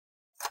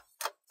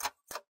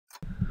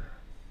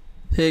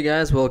Hey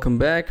guys, welcome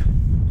back.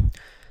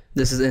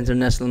 This is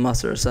International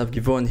Master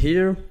Givon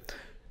here.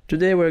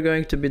 Today we're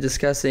going to be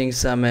discussing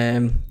some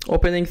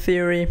opening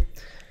theory.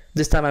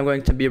 This time I'm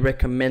going to be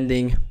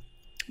recommending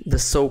the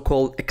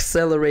so-called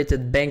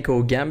accelerated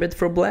Benko Gambit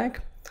for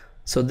black.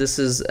 So this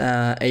is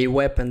a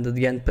weapon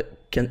that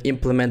can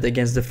implement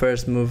against the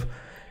first move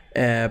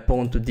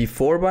pawn to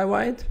d4 by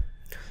white.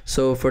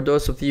 So for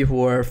those of you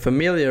who are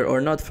familiar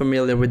or not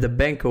familiar with the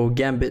Benko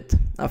Gambit,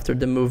 after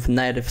the move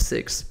knight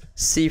f6,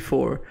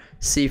 c4,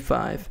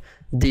 c5,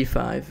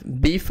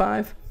 d5,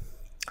 b5,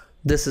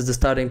 this is the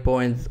starting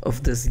point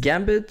of this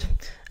gambit.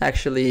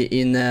 Actually,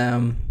 in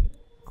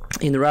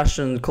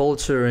Russian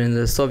culture, in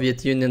the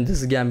Soviet Union,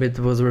 this gambit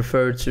was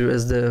referred to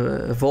as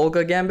the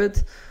Volga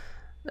Gambit,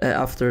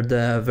 after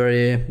the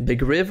very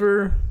big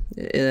river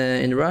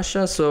in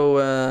Russia.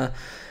 So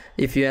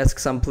if you ask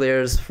some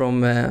players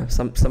from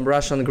some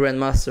Russian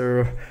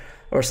grandmaster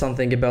or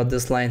something about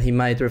this line, he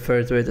might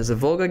refer to it as a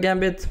Volga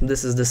Gambit.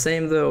 This is the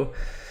same though.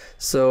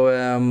 So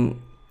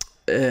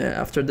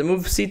after the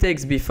move c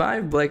takes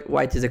b5,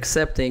 white is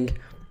accepting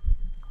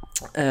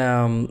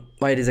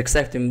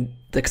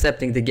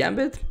the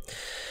gambit,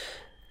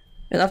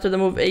 and after the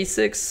move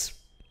a6,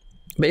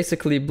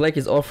 basically black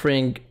is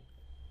offering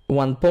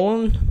one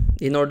pawn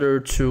in order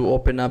to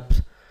open up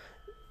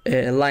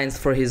lines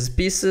for his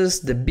pieces,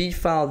 the b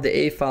file, the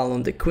a file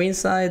on the queen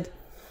side.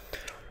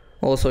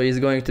 Also, he's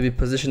going to be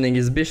positioning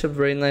his bishop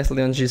very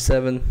nicely on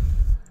g7.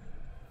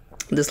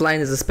 This line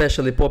is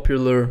especially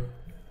popular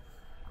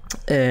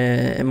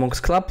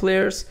amongst club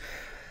players,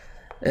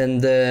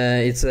 and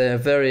it's a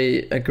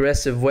very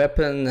aggressive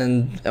weapon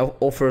and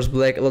offers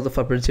black a lot of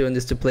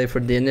opportunities to play for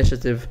the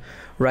initiative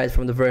right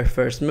from the very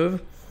first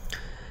move.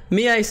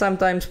 I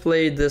sometimes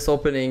play this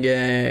opening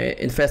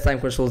in fast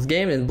time controls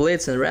game, in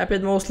blitz and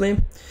rapid mostly.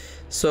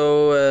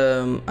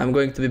 So I'm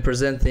going to be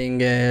presenting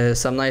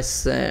some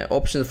nice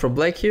options for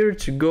black here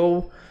to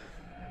go,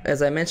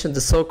 as I mentioned,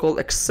 the so-called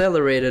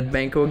accelerated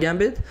Benko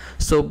Gambit.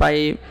 So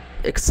by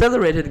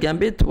accelerated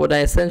gambit, what I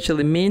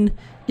essentially mean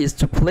is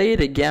to play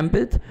the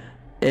gambit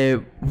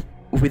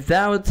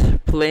without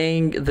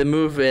playing the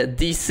move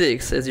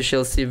d6, as you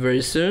shall see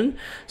very soon.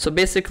 So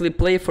basically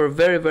play for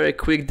very, very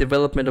quick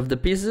development of the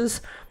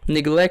pieces,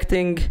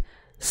 neglecting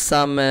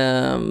some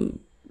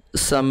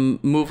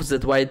moves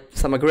that white,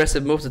 some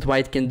aggressive moves that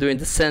white can do in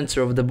the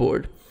center of the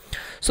board.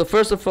 So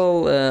first of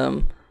all,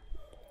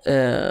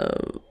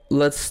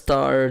 let's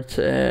start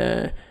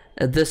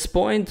at this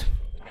point.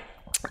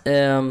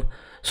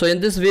 So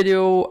in this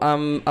video,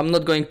 I'm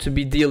not going to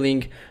be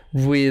dealing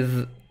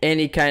with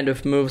any kind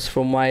of moves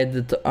from white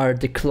that are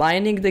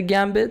declining the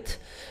gambit.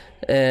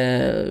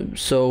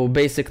 So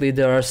basically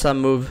there are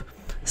some moves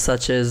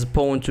such as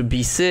pawn to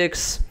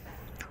b6,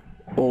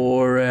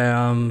 or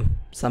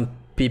some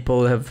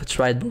people have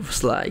tried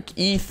moves like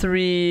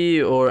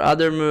e3 or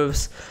other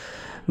moves.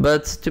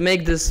 But to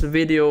make this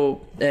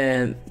video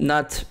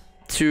not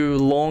too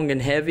long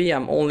and heavy,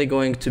 I'm only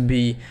going to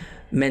be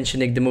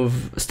mentioning the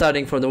move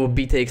starting from the move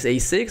b takes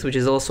a6, which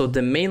is also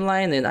the main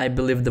line and I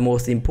believe the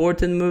most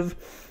important move.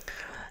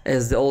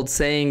 As the old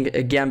saying,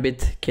 a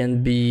gambit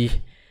can be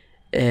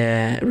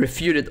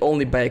refuted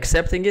only by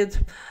accepting it.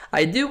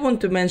 I do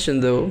want to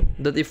mention though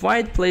that if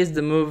white plays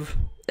the move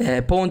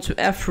pawn to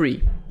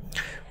f3,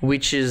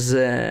 which is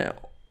the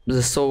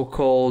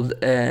so-called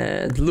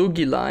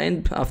Dlugy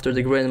line after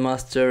the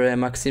grandmaster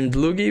Maxim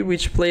Dlugy,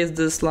 which plays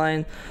this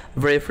line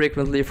very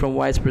frequently from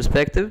white's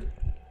perspective.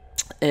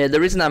 The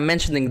reason I'm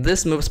mentioning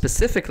this move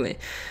specifically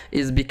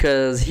is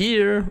because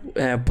here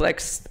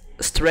black's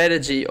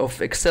strategy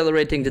of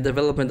accelerating the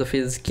development of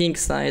his king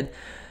side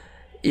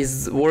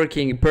is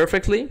working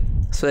perfectly.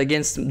 So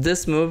against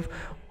this move,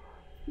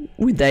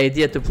 with the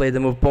idea to play the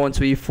move pawn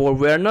to e4,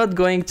 we are not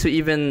going to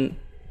even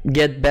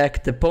get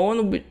back the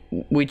pawn,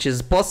 which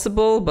is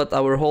possible, but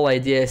our whole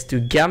idea is to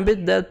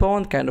gambit that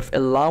pawn, kind of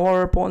allow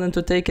our opponent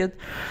to take it.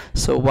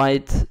 So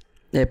white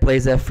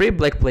plays f3,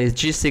 black plays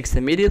g6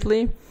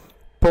 immediately,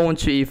 pawn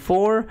to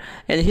e4,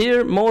 and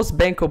here most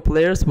Benko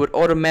players would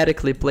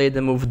automatically play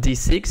the move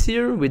d6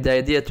 here with the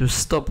idea to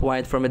stop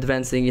white from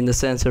advancing in the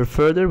center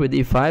further with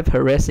e5,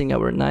 harassing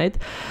our knight.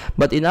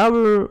 But in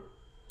our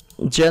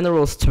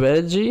general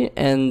strategy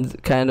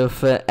and kind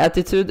of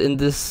attitude in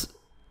this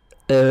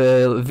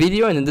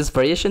video and in this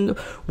variation,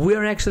 we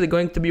are actually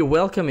going to be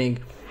welcoming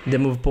the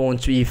move pawn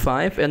to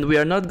e5, and we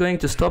are not going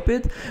to stop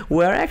it.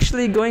 We are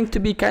actually going to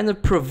be kind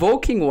of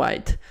provoking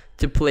white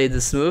to play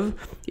this move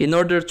in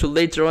order to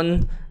later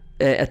on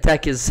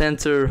attack his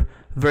center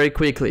very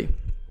quickly.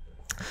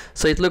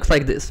 So it looks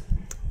like this: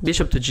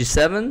 bishop to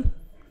g7,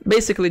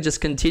 basically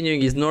just continuing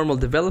his normal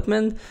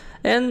development,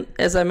 and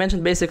as I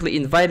mentioned, basically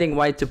inviting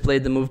white to play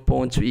the move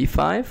pawn to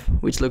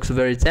e5, which looks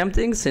very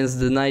tempting since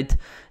the knight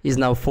is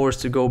now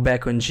forced to go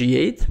back on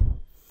g8.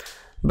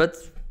 But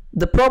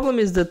the problem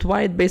is that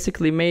white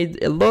basically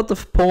made a lot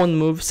of pawn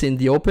moves in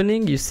the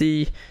opening. You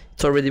see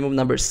it's already move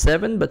number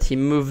 7, but he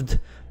moved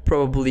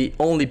probably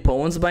only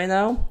pawns by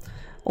now.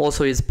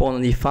 Also his pawn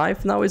on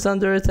e5 now is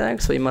under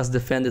attack, so he must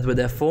defend it with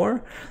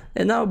f4.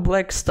 And now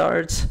black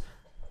starts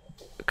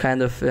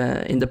kind of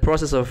in the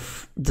process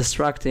of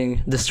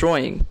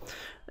destroying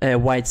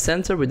white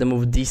center with the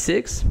move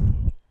d6,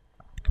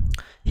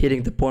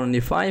 hitting the pawn on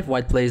e5.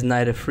 White plays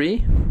knight f3.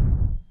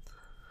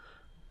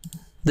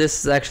 This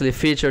is actually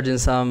featured in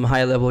some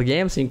high-level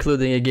games,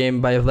 including a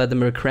game by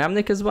Vladimir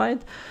Kramnik as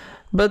white.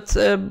 But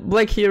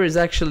black here is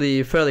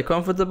actually fairly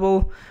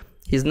comfortable.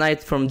 His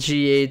knight from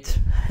g8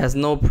 has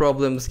no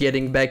problems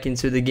getting back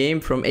into the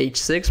game from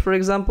h6, for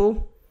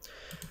example.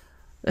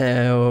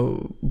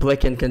 Black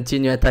can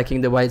continue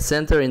attacking the white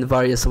center in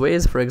various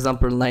ways, for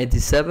example knight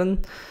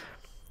d7.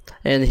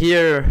 And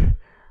here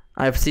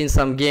I've seen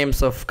some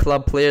games of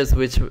club players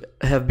which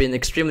have been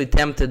extremely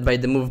tempted by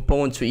the move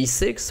pawn to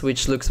e6,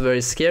 which looks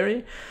very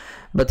scary.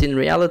 But in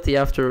reality,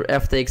 after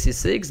f takes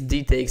e6,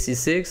 d takes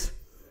e6,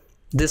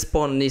 this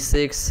pawn on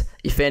e6,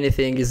 if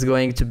anything, is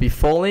going to be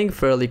falling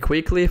fairly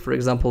quickly. For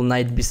example,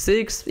 knight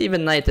b6,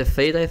 even knight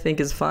f8 I think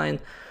is fine.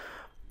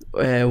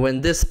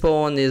 When this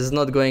pawn is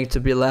not going to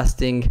be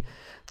lasting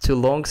too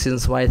long,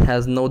 since white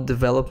has no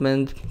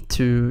development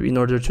in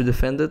order to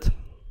defend it.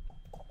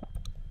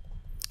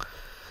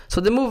 So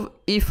the move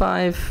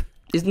e5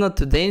 is not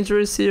too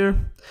dangerous here.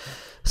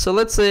 So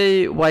let's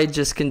say white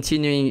just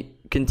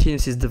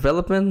continues his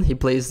development. He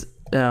plays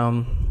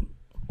knight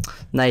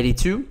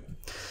e2.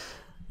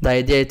 The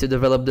idea is to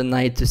develop the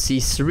knight to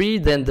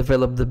c3, then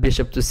develop the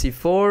bishop to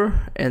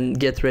c4 and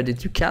get ready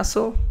to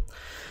castle.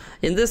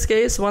 In this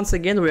case, once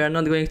again, we are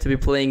not going to be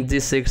playing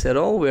d6 at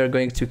all. We are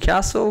going to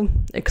castle,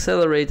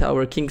 accelerate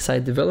our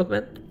kingside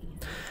development.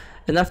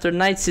 And after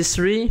knight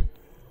c3,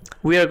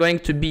 we are going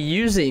to be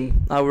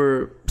using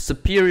our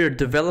superior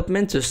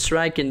development to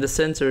strike in the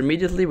center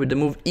immediately with the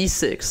move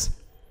e6.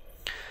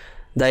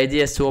 The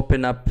idea is to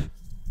open up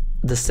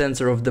the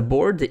center of the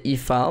board, the e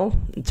file,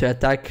 to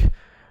attack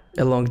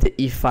along the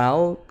e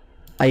file,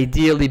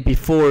 ideally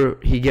before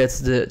he gets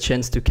the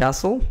chance to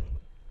castle.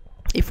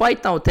 If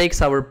white now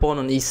takes our pawn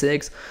on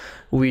e6,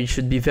 we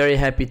should be very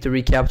happy to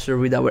recapture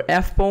with our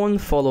f pawn,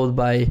 followed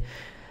by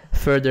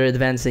further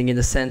advancing in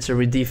the center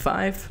with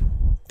d5.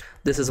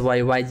 This is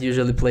why white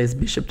usually plays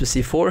bishop to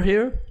c4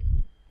 here,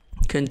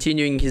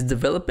 continuing his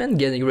development,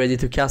 getting ready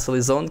to castle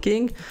his own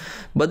king.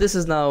 But this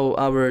is now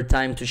our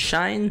time to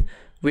shine.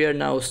 We are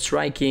now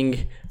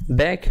striking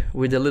back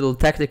with a little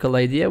tactical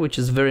idea, which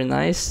is very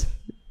nice.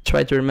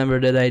 Try to remember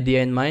that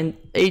idea in mind.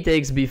 A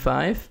takes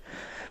b5,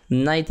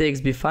 knight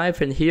takes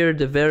b5, and here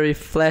the very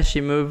flashy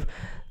move,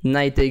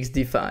 knight takes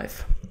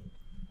d5.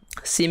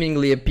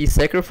 Seemingly a piece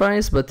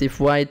sacrifice, but if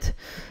white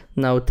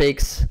now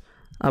takes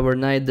our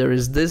knight, there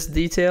is this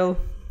detail.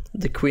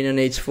 The queen on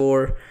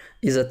h4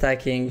 is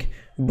attacking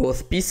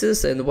both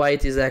pieces, and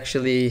white is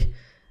actually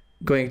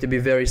going to be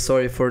very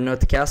sorry for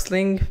not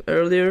castling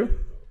earlier.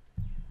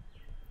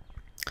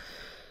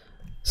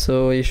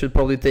 So you should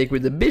probably take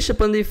with the bishop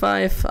on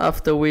d5,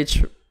 after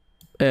which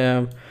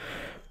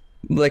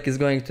black is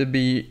going to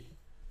be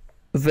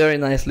very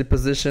nicely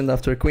positioned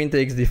after queen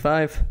takes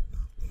d5,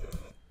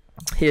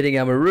 hitting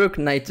our rook,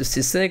 knight to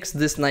c6.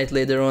 This knight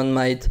later on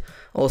might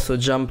also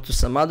jump to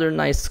some other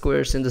nice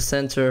squares in the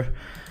center,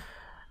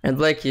 and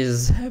black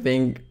is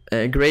having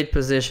a great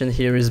position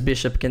here. His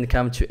bishop can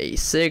come to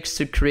a6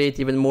 to create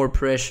even more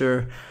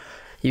pressure.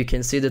 You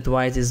can see that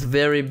white is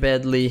very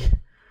badly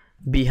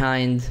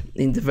behind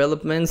in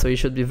development, so you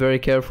should be very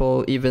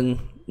careful even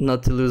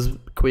not to lose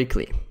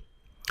quickly.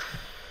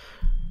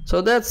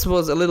 So that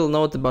was a little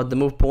note about the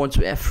move pawn to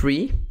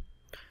f3.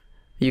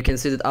 You can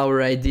see that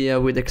our idea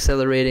with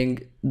accelerating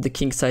the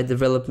kingside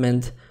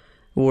development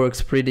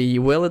works pretty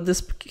well in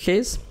this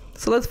case.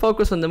 So let's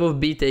focus on the move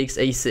b takes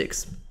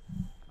a6.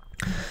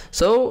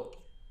 So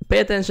pay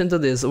attention to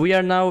this. We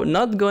are now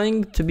not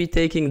going to be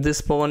taking this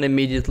pawn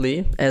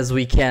immediately as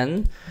we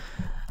can.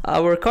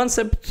 Our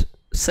concept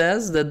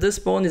says that this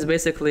pawn is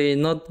basically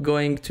not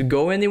going to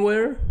go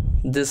anywhere.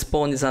 This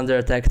pawn is under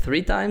attack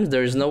 3 times.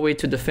 There is no way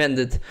to defend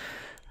it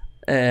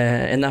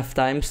enough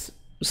times,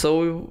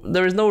 so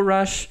there is no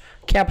rush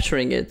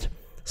capturing it.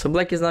 So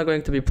black is now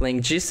going to be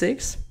playing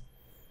g6,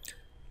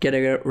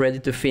 getting ready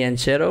to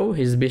fianchetto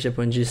his bishop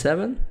on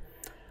g7.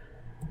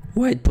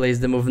 White plays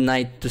the move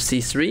knight to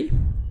c3.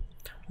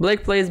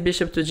 Black plays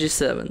bishop to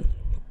g7.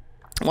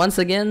 Once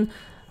again,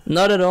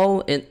 not at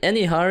all in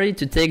any hurry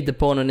to take the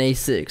pawn on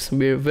a6.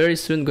 We're very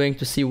soon going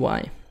to see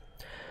why.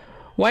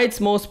 White's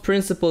most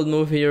principled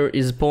move here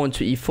is pawn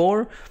to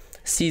e4,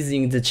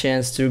 seizing the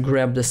chance to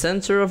grab the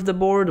center of the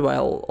board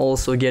while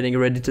also getting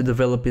ready to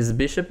develop his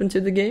bishop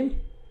into the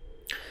game.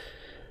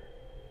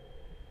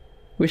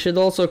 We should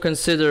also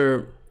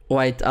consider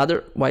white's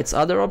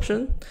other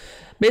option.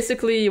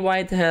 Basically,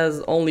 white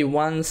has only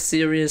one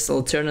serious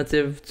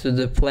alternative to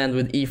the plan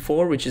with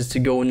e4, which is to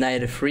go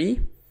knight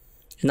f3,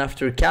 and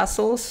after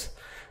castles,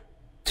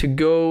 to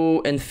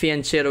go and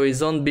fianchetto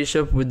his own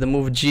bishop with the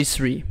move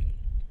g3.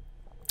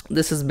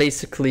 This is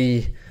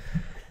basically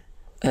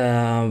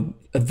a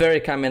very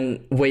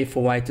common way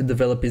for white to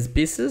develop his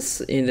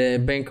pieces in the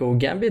Benko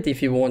Gambit if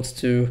he wants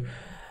to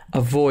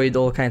avoid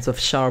all kinds of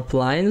sharp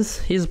lines.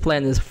 His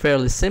plan is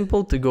fairly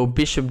simple: to go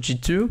bishop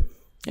g2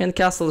 and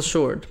castle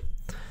short.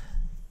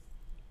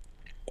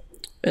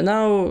 And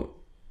now,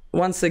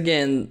 once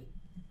again,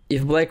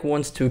 if black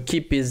wants to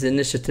keep his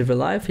initiative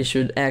alive, he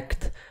should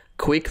act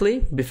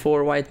quickly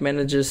before white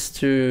manages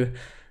to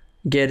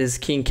get his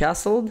king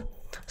castled.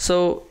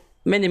 So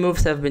many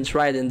moves have been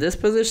tried in this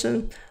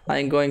position.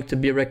 I'm going to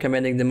be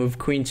recommending the move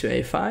queen to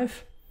a5,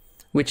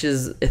 which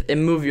is a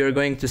move you're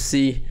going to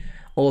see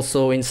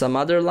also in some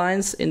other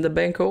lines in the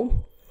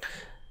Benko.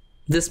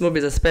 This move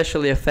is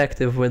especially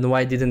effective when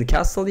white didn't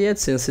castle yet,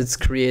 since it's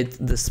create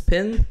the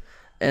spin,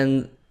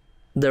 and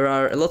there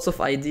are lots of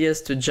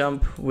ideas to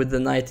jump with the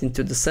knight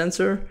into the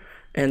center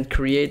and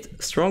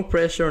create strong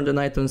pressure on the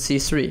knight on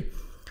c3.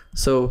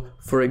 So,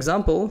 for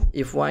example,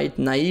 if white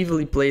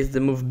naively plays the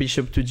move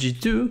bishop to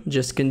g2,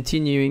 just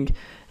continuing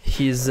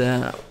his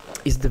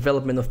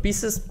development of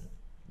pieces,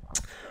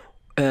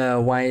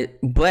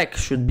 black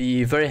should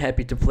be very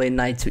happy to play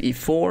knight to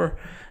e4,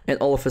 and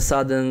all of a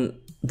sudden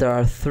there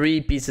are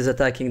 3 pieces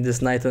attacking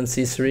this knight on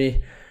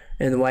c3,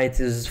 and white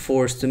is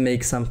forced to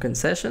make some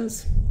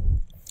concessions.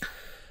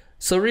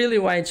 So really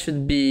white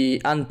should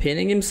be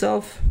unpinning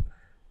himself.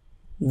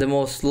 The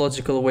most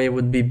logical way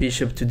would be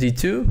bishop to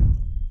d2.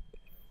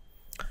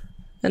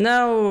 And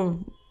now,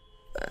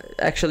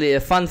 actually a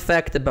fun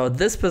fact about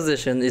this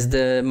position is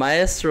the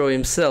maestro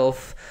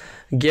himself,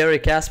 Garry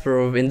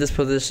Kasparov, in this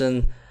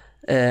position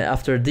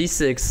after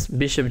d6,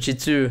 bishop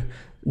g2,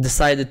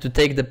 decided to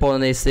take the pawn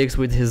on a6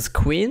 with his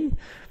queen,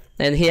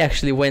 and he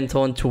actually went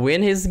on to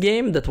win his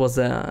game. That was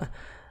a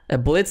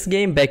blitz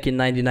game back in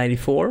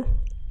 1994.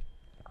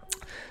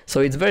 So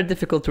it's very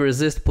difficult to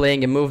resist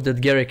playing a move that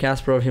Garry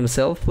Kasparov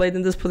himself played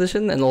in this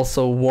position and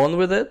also won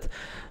with it.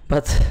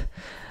 But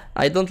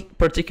I don't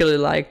particularly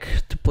like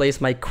to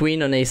place my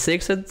queen on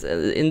a6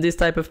 in this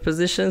type of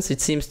positions. It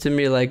seems to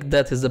me like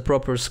that is the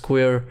proper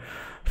square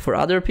for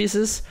other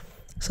pieces.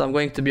 So I'm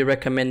going to be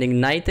recommending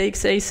knight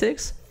takes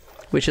a6,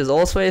 which is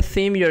also a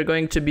theme you're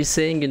going to be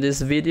seeing in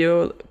this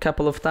video a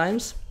couple of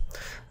times.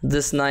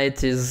 This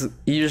knight is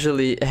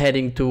usually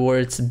heading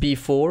towards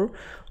b4,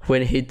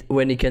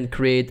 when he can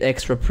create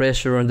extra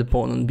pressure on the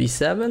pawn on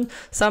b7.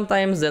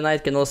 Sometimes the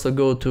knight can also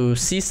go to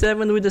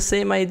c7 with the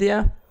same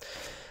idea.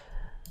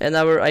 And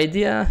our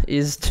idea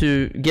is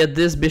to get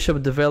this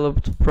bishop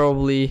developed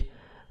probably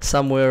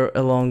somewhere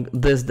along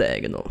this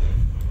diagonal.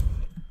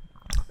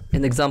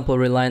 An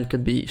exemplary line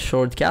could be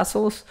short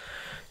castles,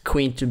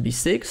 queen to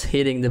b6,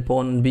 hitting the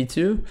pawn on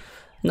b2,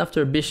 and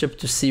after bishop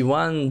to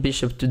c1,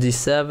 bishop to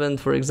d7,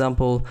 for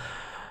example.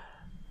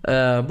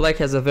 Black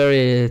has a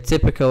very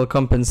typical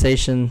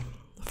compensation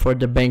for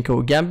the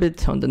Benko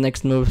Gambit. On the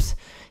next moves,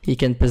 he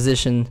can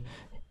position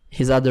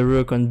his other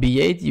rook on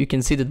b8. You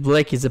can see that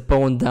black is a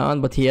pawn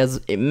down, but he has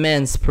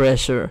immense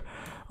pressure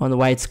on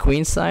white's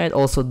queen side.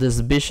 Also,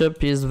 this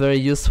bishop is very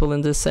useful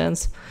in this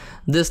sense.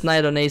 This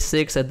knight on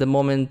a6 at the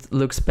moment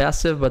looks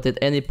passive, but at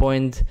any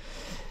point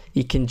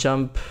he can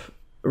jump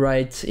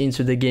right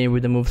into the game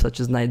with a move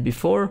such as knight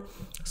b4.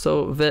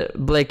 So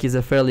black is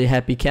a fairly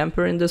happy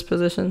camper in this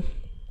position.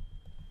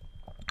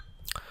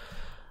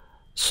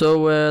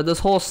 So this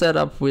whole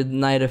setup with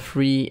knight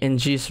f3 and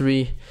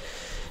g3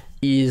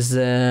 is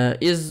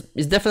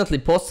definitely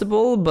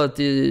possible, but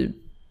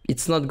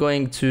it's not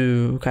going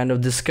to kind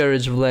of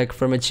discourage black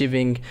from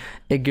achieving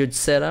a good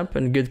setup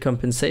and good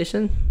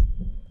compensation.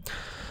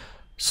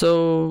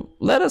 So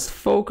let us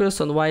focus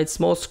on white's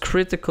most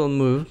critical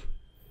move,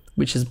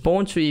 which is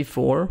pawn to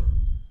e4.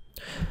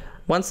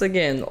 Once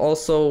again,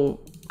 also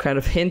kind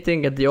of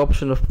hinting at the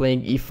option of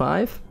playing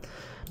e5,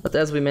 but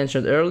as we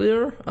mentioned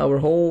earlier, our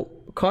whole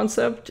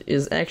concept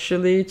is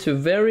actually to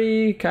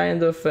very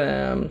kind of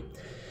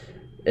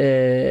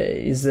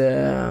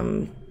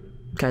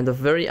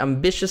very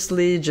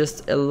ambitiously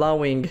just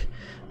allowing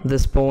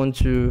this pawn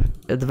to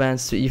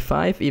advance to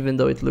e5, even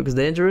though it looks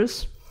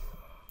dangerous.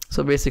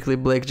 So basically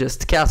black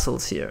just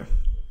castles here.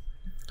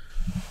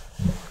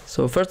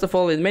 So first of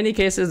all, in many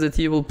cases that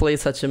you will play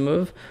such a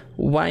move,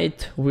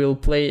 white will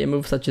play a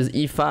move such as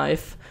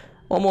e5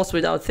 almost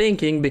without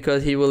thinking,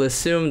 because he will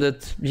assume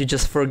that you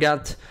just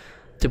forgot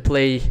to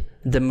play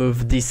the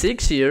move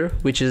d6 here,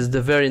 which is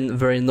the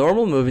very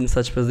normal move in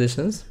such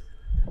positions.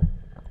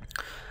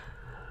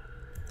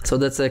 So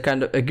that's a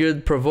kind of a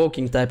good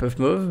provoking type of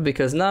move,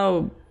 because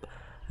now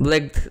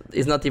black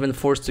is not even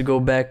forced to go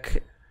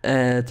back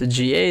to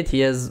g8. He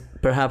has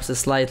perhaps a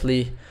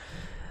slightly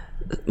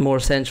more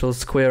central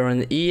square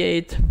on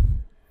e8,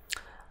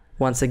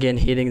 once again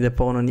hitting the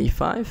pawn on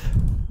e5.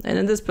 And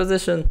in this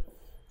position,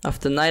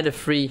 after knight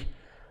f3,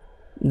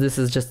 this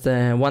is just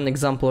one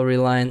exemplary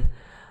line,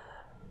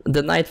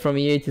 the knight from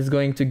e8 is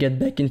going to get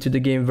back into the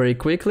game very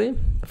quickly.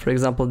 For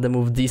example, the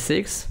move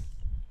d6.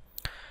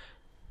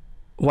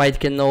 White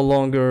can no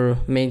longer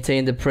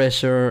maintain the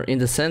pressure in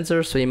the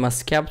center, so he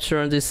must capture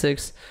on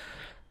d6,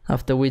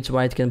 after which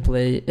black can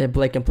play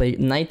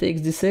knight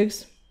takes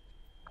d6.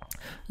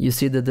 You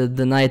see that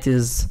the knight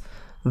is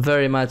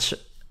very much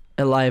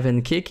alive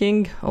and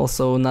kicking,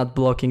 also not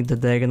blocking the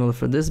diagonal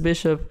for this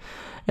bishop.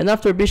 And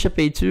after bishop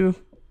a2,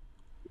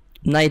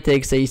 knight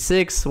takes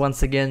a6,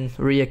 once again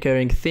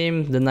reoccurring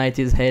theme. The knight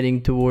is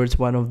heading towards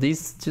one of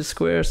these two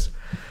squares.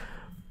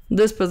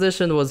 This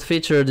position was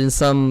featured in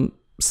some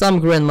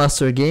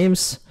grandmaster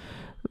games.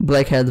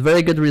 Black had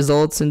very good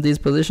results in these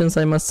positions,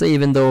 I must say,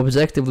 even though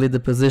objectively the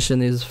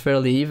position is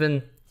fairly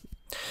even.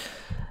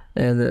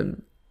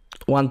 And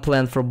one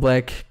plan for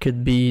black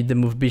could be the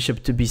move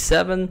bishop to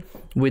b7,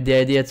 with the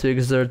idea to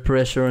exert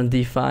pressure on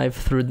d5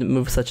 through the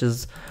moves such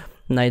as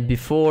knight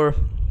b4,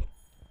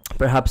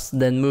 perhaps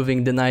then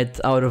moving the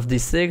knight out of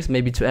d6,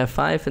 maybe to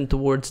f5 and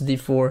towards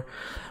d4.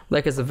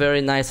 Black has a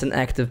very nice and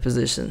active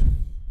position.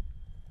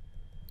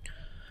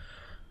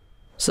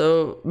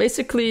 So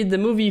basically the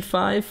move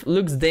e5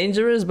 looks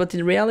dangerous, but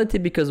in reality,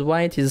 because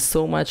white is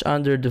so much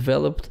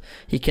underdeveloped,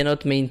 he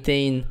cannot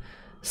maintain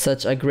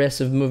such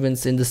aggressive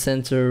movements in the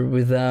center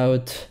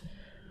without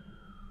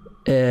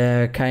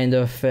paying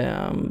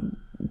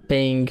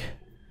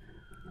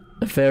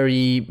a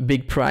very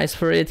big price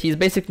for it. He's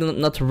basically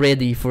not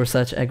ready for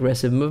such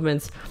aggressive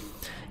movements.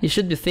 He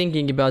should be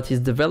thinking about his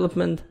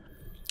development.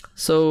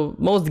 So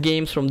most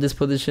games from this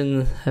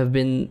position have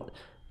been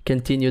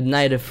continued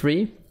knight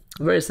f3.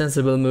 Very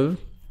sensible move.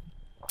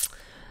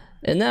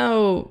 And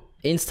now,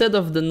 instead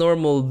of the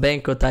normal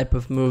Benko type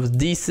of moves,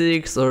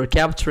 d6 or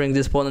capturing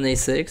this pawn on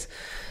a6,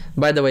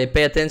 by the way,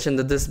 pay attention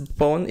that this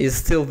pawn is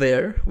still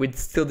there. We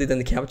still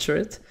didn't capture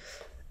it.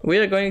 We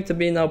are going to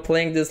be now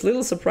playing this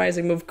little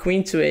surprising move,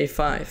 queen to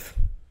a5.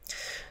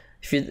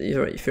 If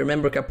you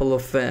remember a couple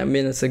of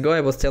minutes ago,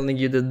 I was telling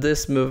you that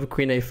this move,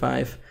 queen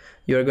a5,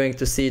 you are going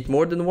to see it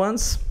more than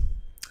once.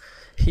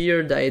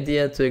 Here, the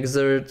idea to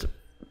exert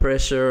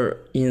pressure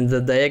in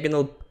the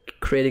diagonal,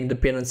 creating the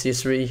pin on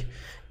c3,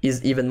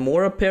 is even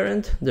more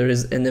apparent. There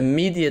is an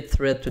immediate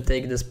threat to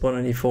take this pawn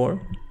on e4.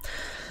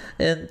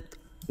 And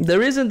the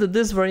reason that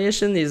this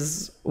variation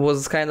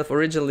was kind of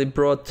originally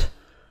brought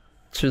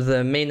to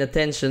the main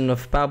attention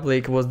of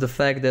public was the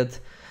fact that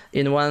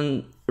in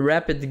one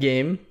rapid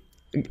game,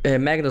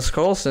 Magnus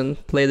Carlsen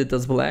played it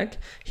as black.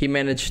 He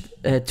managed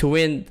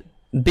to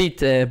beat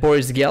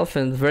Boris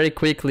Gelfand very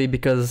quickly,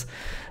 because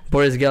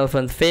Boris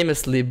Gelfand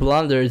famously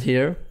blundered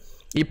here.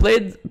 He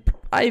played,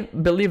 I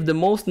believe, the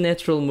most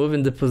natural move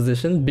in the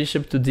position,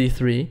 bishop to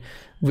d3,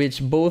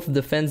 which both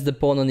defends the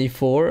pawn on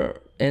e4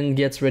 and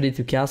gets ready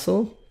to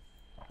castle,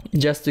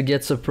 just to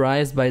get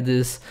surprised by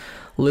this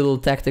little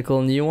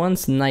tactical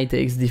nuance. Knight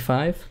takes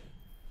d5,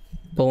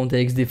 pawn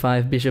takes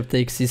d5, bishop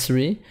takes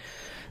c3,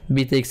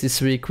 b takes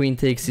c3, queen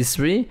takes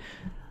c3,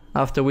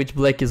 after which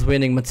black is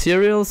winning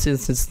material,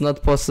 since it's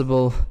not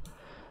possible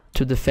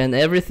to defend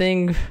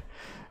everything.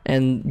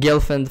 And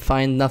Gelfand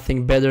find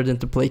nothing better than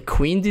to play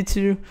queen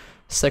d2,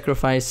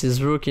 sacrifice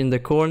his rook in the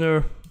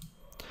corner.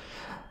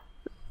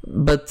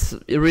 But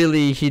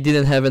really, he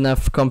didn't have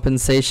enough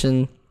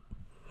compensation,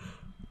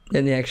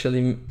 and he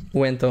actually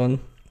went on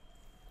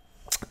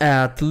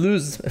to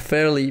lose a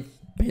fairly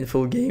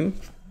painful game.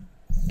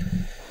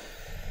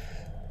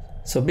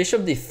 So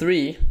bishop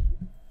d3,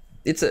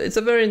 it's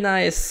a very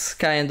nice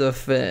kind of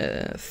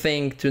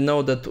thing to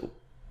know that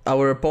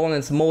our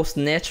opponent's most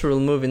natural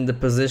move in the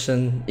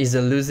position is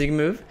a losing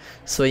move,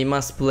 so he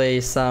must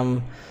play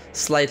some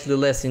slightly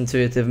less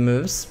intuitive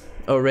moves.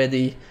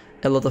 Already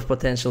a lot of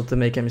potential to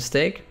make a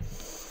mistake.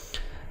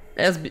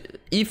 As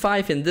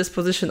e5 in this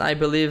position, I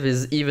believe,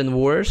 is even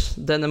worse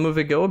than a move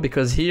ago,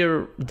 because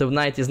here the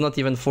knight is not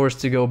even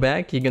forced to go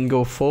back. He can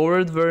go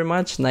forward very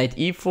much. Knight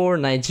e4,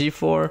 knight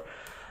g4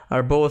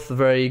 are both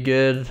very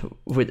good,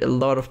 with a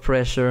lot of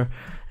pressure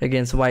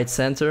against white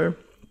center,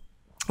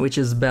 which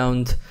is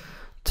bound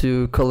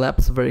to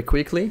collapse very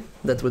quickly.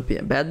 That would be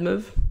a bad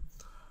move.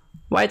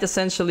 White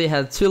essentially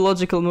had two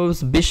logical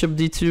moves, bishop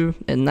d2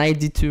 and knight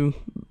d2.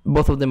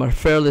 Both of them are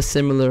fairly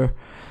similar.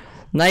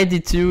 Knight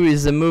d2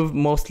 is a move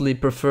mostly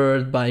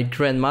preferred by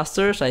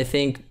grandmasters. I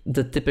think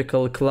the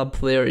typical club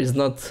player is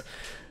not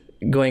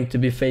going to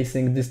be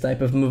facing this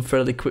type of move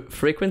fairly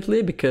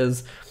frequently,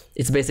 because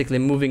it's basically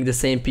moving the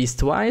same piece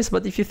twice.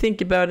 But if you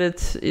think about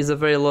it, it's a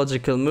very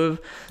logical move,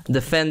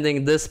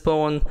 defending this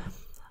pawn,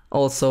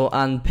 also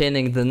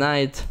unpinning the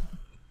knight.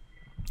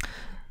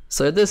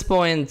 So at this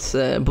point,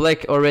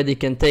 black already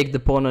can take the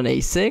pawn on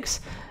a6,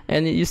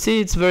 and you see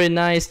it's very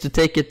nice to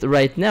take it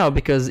right now,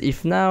 because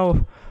if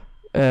now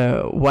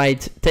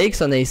white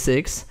takes on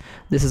a6,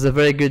 this is a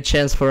very good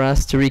chance for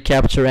us to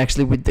recapture,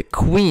 actually, with the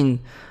queen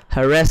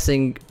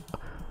harassing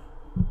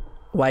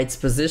white's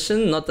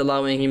position, not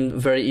allowing him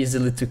very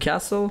easily to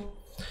castle,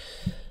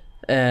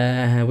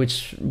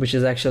 which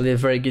is actually a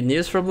very good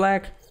news for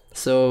black.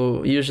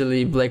 So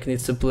usually black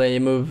needs to play a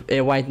move,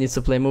 white needs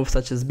to play a move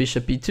such as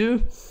bishop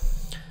e2,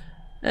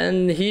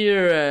 and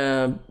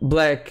here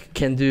black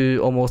can do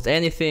almost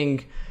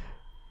anything.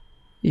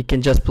 He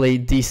can just play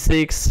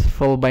d6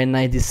 followed by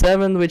knight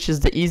d7, which is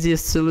the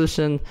easiest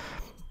solution,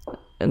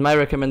 and my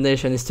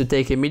recommendation is to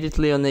take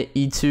immediately on the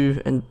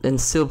e2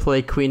 and still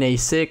play queen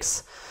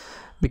a6,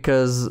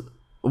 because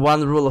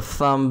one rule of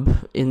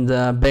thumb in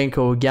the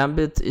Benko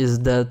Gambit is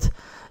that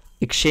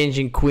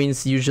exchanging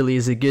queens usually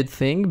is a good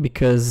thing,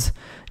 because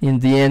in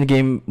the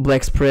endgame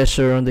black's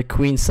pressure on the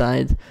queen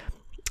side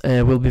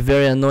will be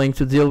very annoying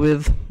to deal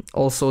with.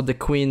 Also, the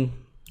queen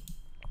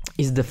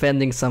is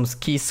defending some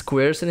key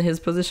squares in his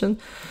position.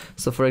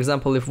 So for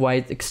example, if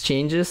white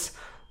exchanges,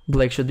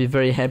 black should be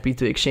very happy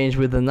to exchange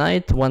with the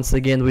knight, once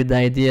again with the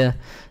idea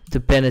to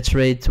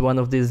penetrate one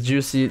of these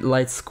juicy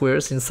light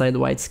squares inside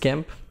white's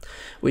camp,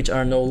 which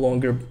are no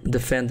longer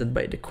defended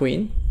by the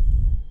queen.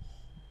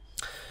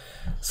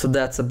 So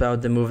that's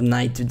about the move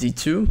knight to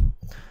d2.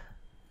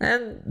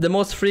 And the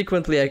most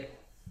frequently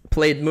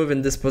played move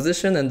in this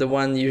position, and the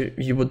one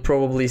you would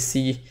probably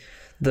see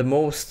the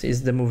most,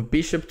 is the move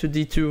bishop to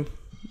d2.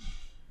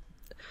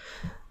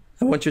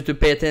 I want you to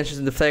pay attention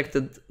to the fact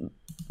that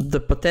the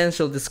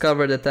potential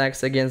discovered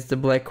attacks against the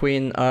black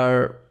queen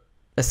are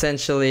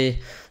essentially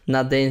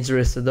not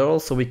dangerous at all,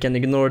 so we can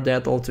ignore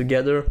that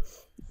altogether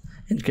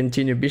and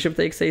continue bishop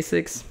takes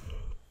a6.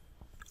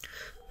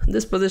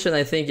 This position,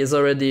 I think, is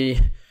already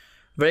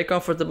very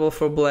comfortable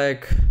for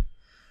black.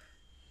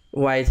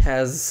 White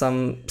has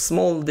some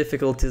small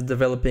difficulties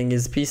developing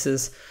his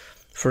pieces.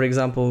 For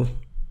example,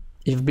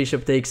 if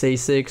bishop takes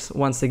a6,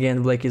 once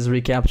again black is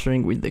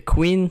recapturing with the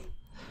queen.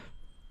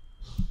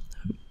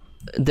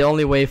 The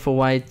only way for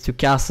white to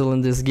castle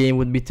in this game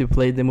would be to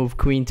play the move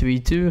queen to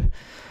e2,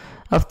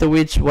 after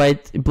which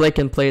black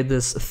can play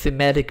this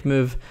thematic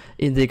move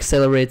in the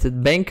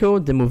accelerated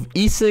Benko, the move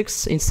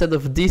e6 instead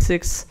of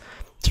d6,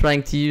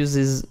 trying to use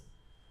his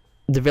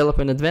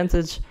development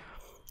advantage.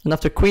 And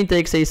after queen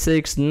takes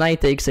a6,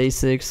 knight takes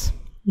a6,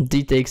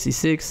 d takes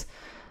e6,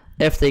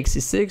 f takes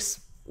e6.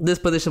 This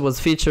position was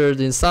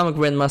featured in some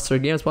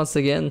grandmaster games. Once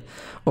again,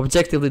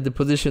 objectively the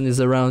position is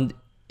around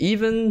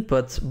even,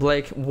 but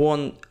black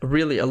won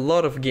really a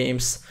lot of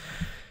games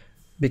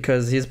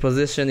because his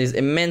position is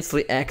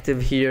immensely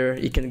active here.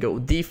 He can go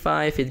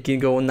d5, it can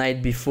go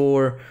knight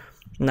b4,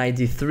 knight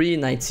d3,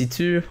 knight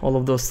c2, all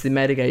of those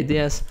thematic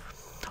ideas.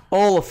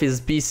 All of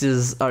his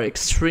pieces are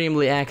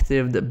extremely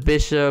active. The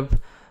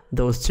bishop,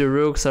 those two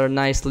rooks are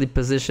nicely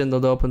positioned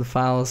on the open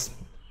files.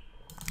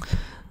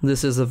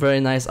 This is a very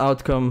nice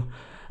outcome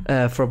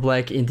for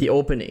black in the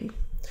opening.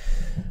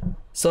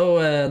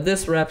 So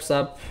this wraps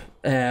up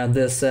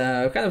this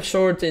kind of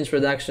short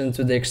introduction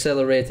to the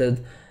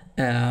accelerated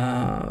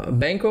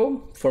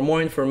Benko. For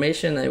more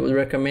information, I would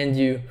recommend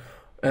you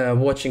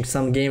watching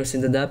some games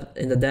in the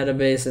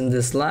database in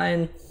this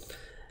line.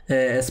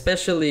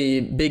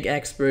 Especially big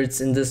experts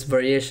in this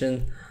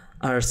variation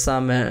are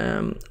some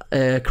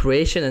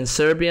Croatian and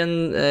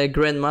Serbian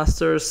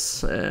grandmasters.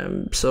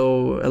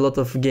 So a lot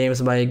of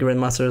games by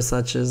grandmasters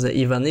such as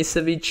Ivan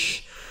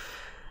Isevic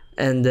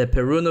and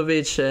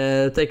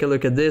Perunovic. Take a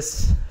look at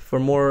this for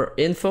more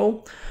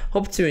info.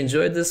 Hope you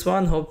enjoyed this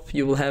one. Hope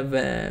you will have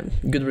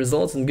good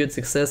results and good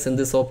success in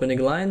this opening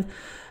line.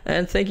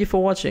 And thank you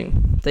for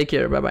watching. Take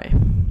care. Bye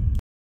bye.